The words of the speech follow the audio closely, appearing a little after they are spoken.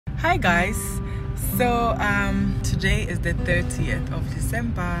Hi guys, so today is the 30th of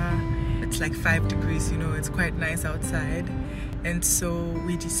December. It's like 5 degrees, you know, it's quite nice outside, and so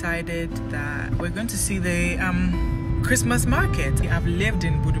we decided that we're going to see the Christmas market. I've lived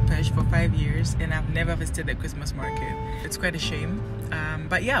in Budapest for 5 years and I've never visited the Christmas market. It's quite a shame,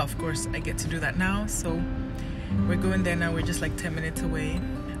 but yeah, of course I get to do that now. So we're going there now. We're just like 10 minutes away.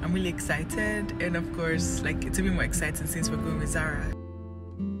 I'm really excited, and of course, like, it's even more exciting since we're going with Zara.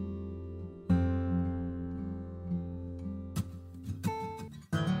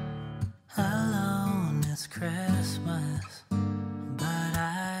 Alone it's Christmas, but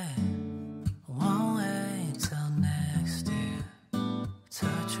I won't wait till next year to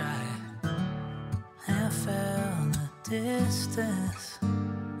try and fill the distance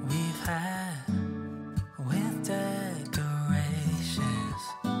we've had with decorations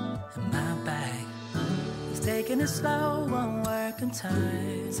in my bag. He's taking it slow, won't work in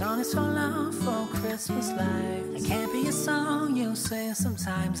time. It's only so long for Christmas lights. It can't be a song you sing,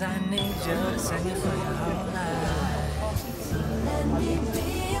 sometimes I need you to sing it for your whole life. So let me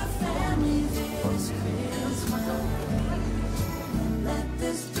be your family this Christmas. Let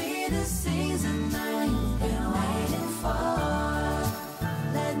this be the season that you've been waiting for.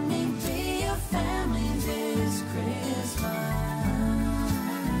 Let me be your family this Christmas.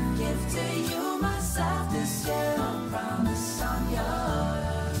 Give to you myself this year, I promise I'm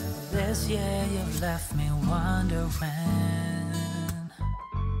yours. This year you've left me wondering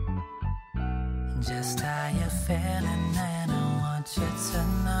just how you're feeling, and I want you to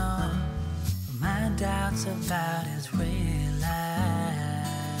know my doubts about his relax.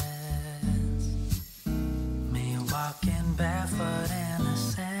 Me walking barefoot in the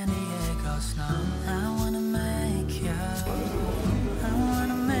San Diego snow. I wanna make you, I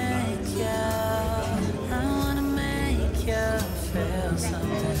wanna make you, I wanna make you feel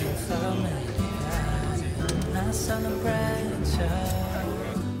something for me. I celebrate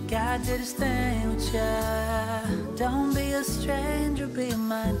you. God did his thing with you. Don't be a stranger, be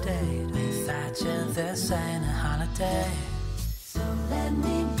my date. Without you, this ain't a holiday. So let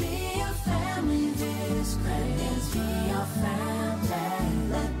me be your family this Christmas. Be your family.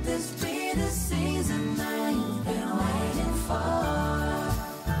 Let this be the season that you've been waiting for.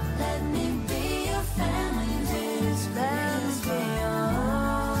 Let me be your family this Christmas.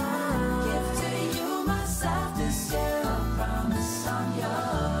 Give to you myself this year, I promise I'm yours.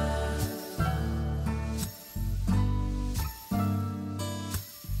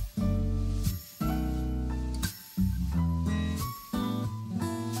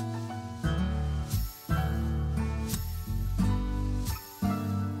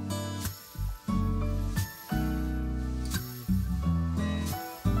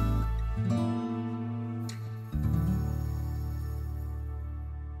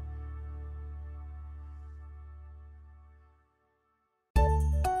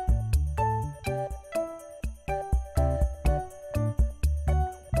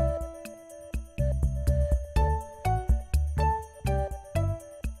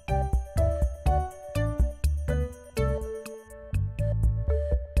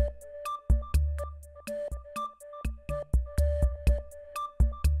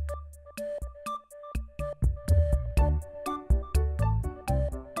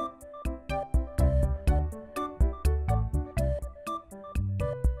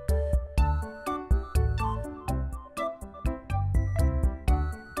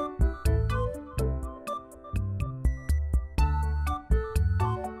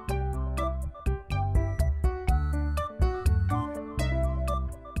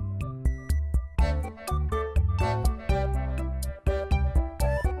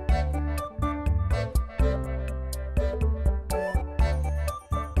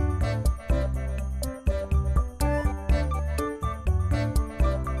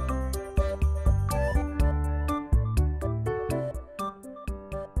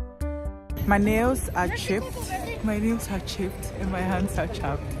 My nails are chipped. My nails are chipped and my hands are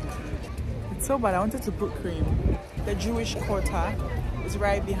chapped. It's so bad. I wanted to put cream. The Jewish quarter is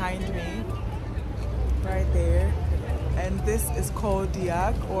right behind me, right there. And this is called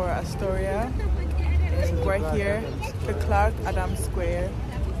Diak or Astoria. And we're here, the Clark Adams Square,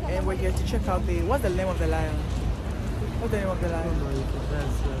 and we're here to check out the, what's the name of the lion? What's the name of the lion?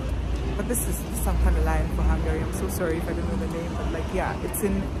 But this is some kind of lion for Hungary. I'm so sorry if I don't know the name, but like, yeah,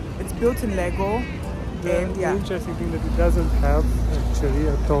 it's built in Lego. And yeah, the interesting thing that it doesn't have actually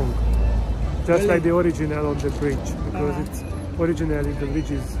a tongue, just like the original on the bridge, because it's originally the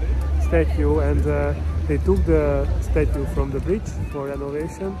bridge's statue, and they took the statue from the bridge for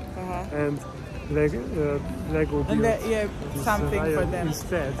renovation, and Lego And built yeah, this something for lion them.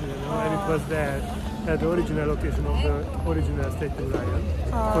 instead, you know, and it was there at the original location of the original statue lion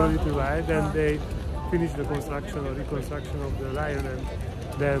for a little while. Then they finished the construction or reconstruction of the lion, and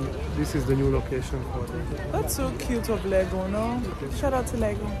then this is the new location for it. That's so cute of Lego, no? Shout out to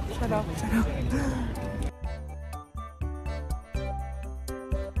Lego. Shout out, shout out.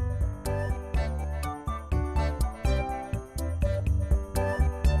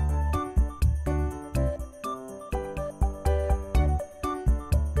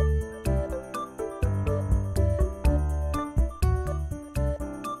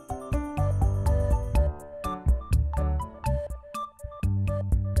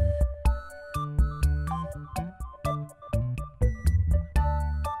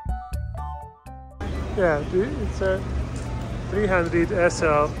 Yeah, it's a 300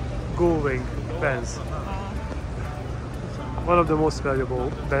 SL gull-wing Benz. One of the most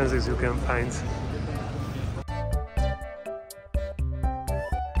valuable Benzes you can find.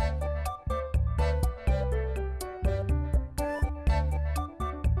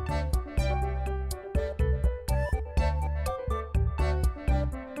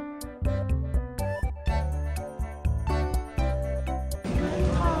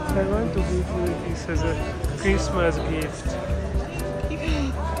 I want to give you this as a Christmas gift,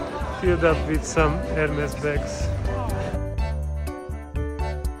 filled up with some Hermes bags.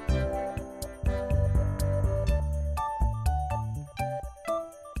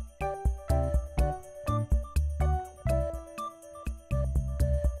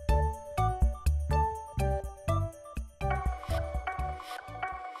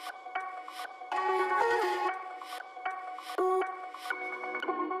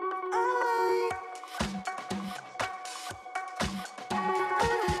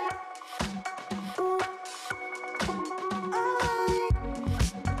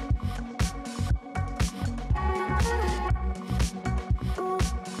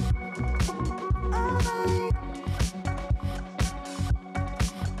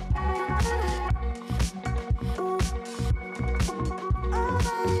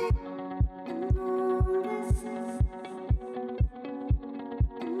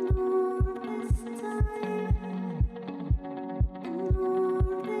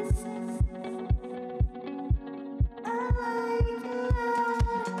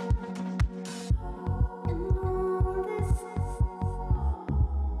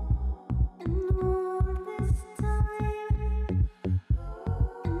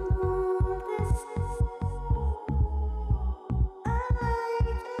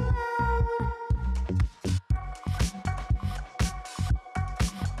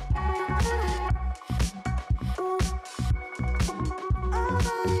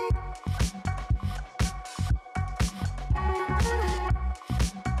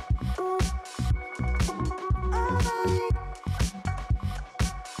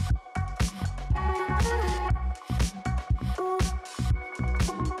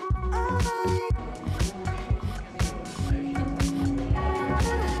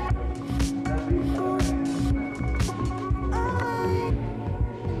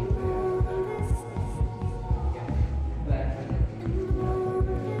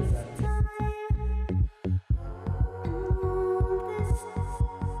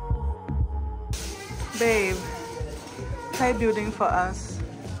 Babe, try building for us.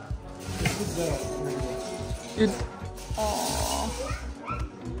 Aww.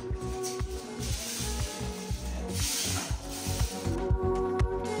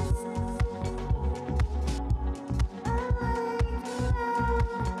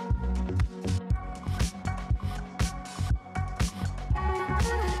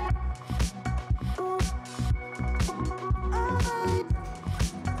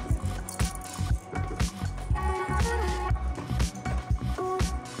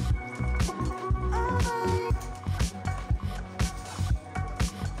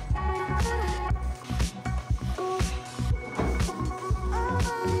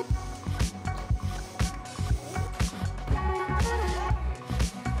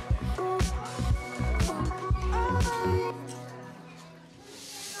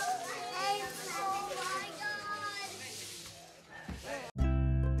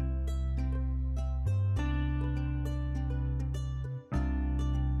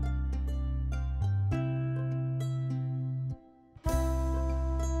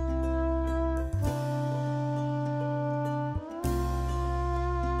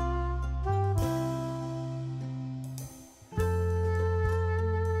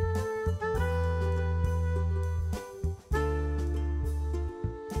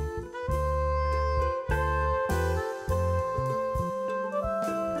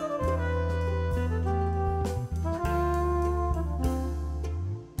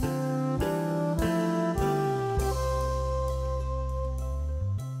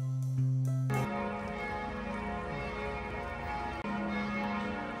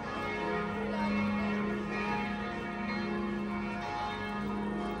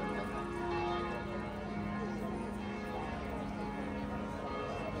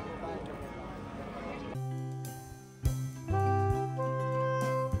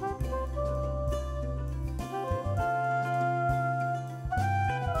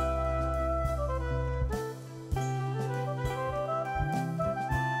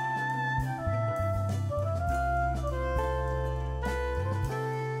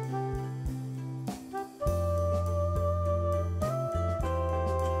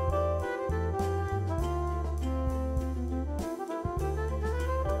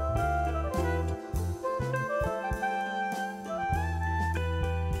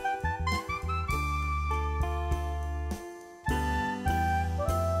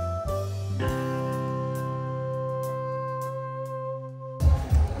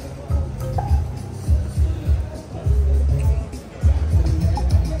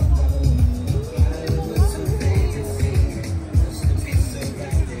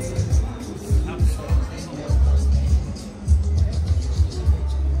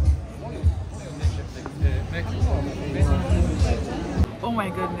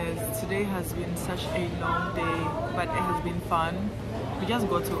 fun. We just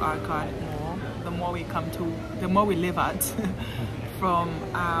go to Arcade more. The more we come to, the more we live at from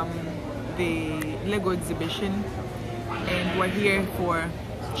the Lego exhibition, and we're here for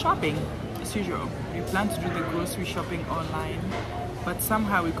shopping as usual. We plan to do the grocery shopping online, but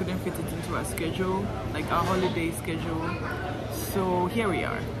somehow we couldn't fit it into our schedule, like our holiday schedule. So here we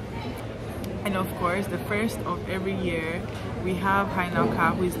are. And of course, the first of every year, we have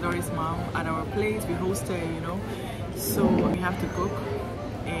Hainauka, who is Laurie's mom, at our place. We host her, you know, so we have to cook,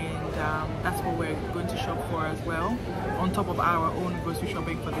 and that's what we're going to shop for as well, on top of our own grocery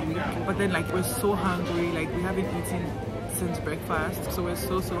shopping for the week. But then, like, we're so hungry, like we haven't eaten since breakfast, so we're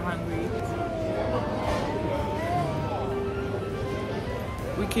so hungry.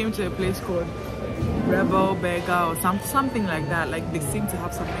 We came to a place called Rebel Burger or something like that. Like, they seem to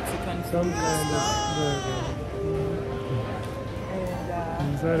have some Mexican food and stuff.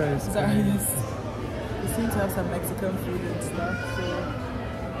 And Zara is we seem to have some Mexican food and stuff. So,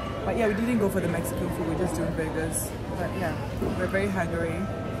 but yeah, we didn't go for the Mexican food. We're just doing burgers. But yeah, we're very hungry.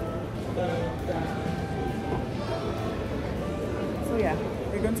 So yeah,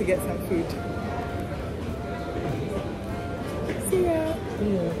 we're going to get some food. See ya.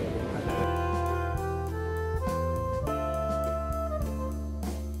 Yeah.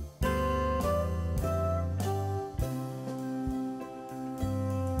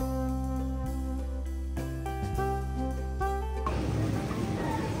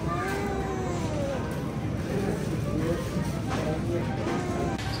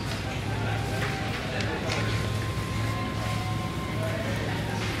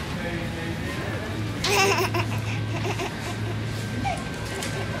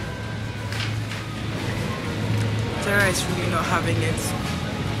 Sarah is really not having it.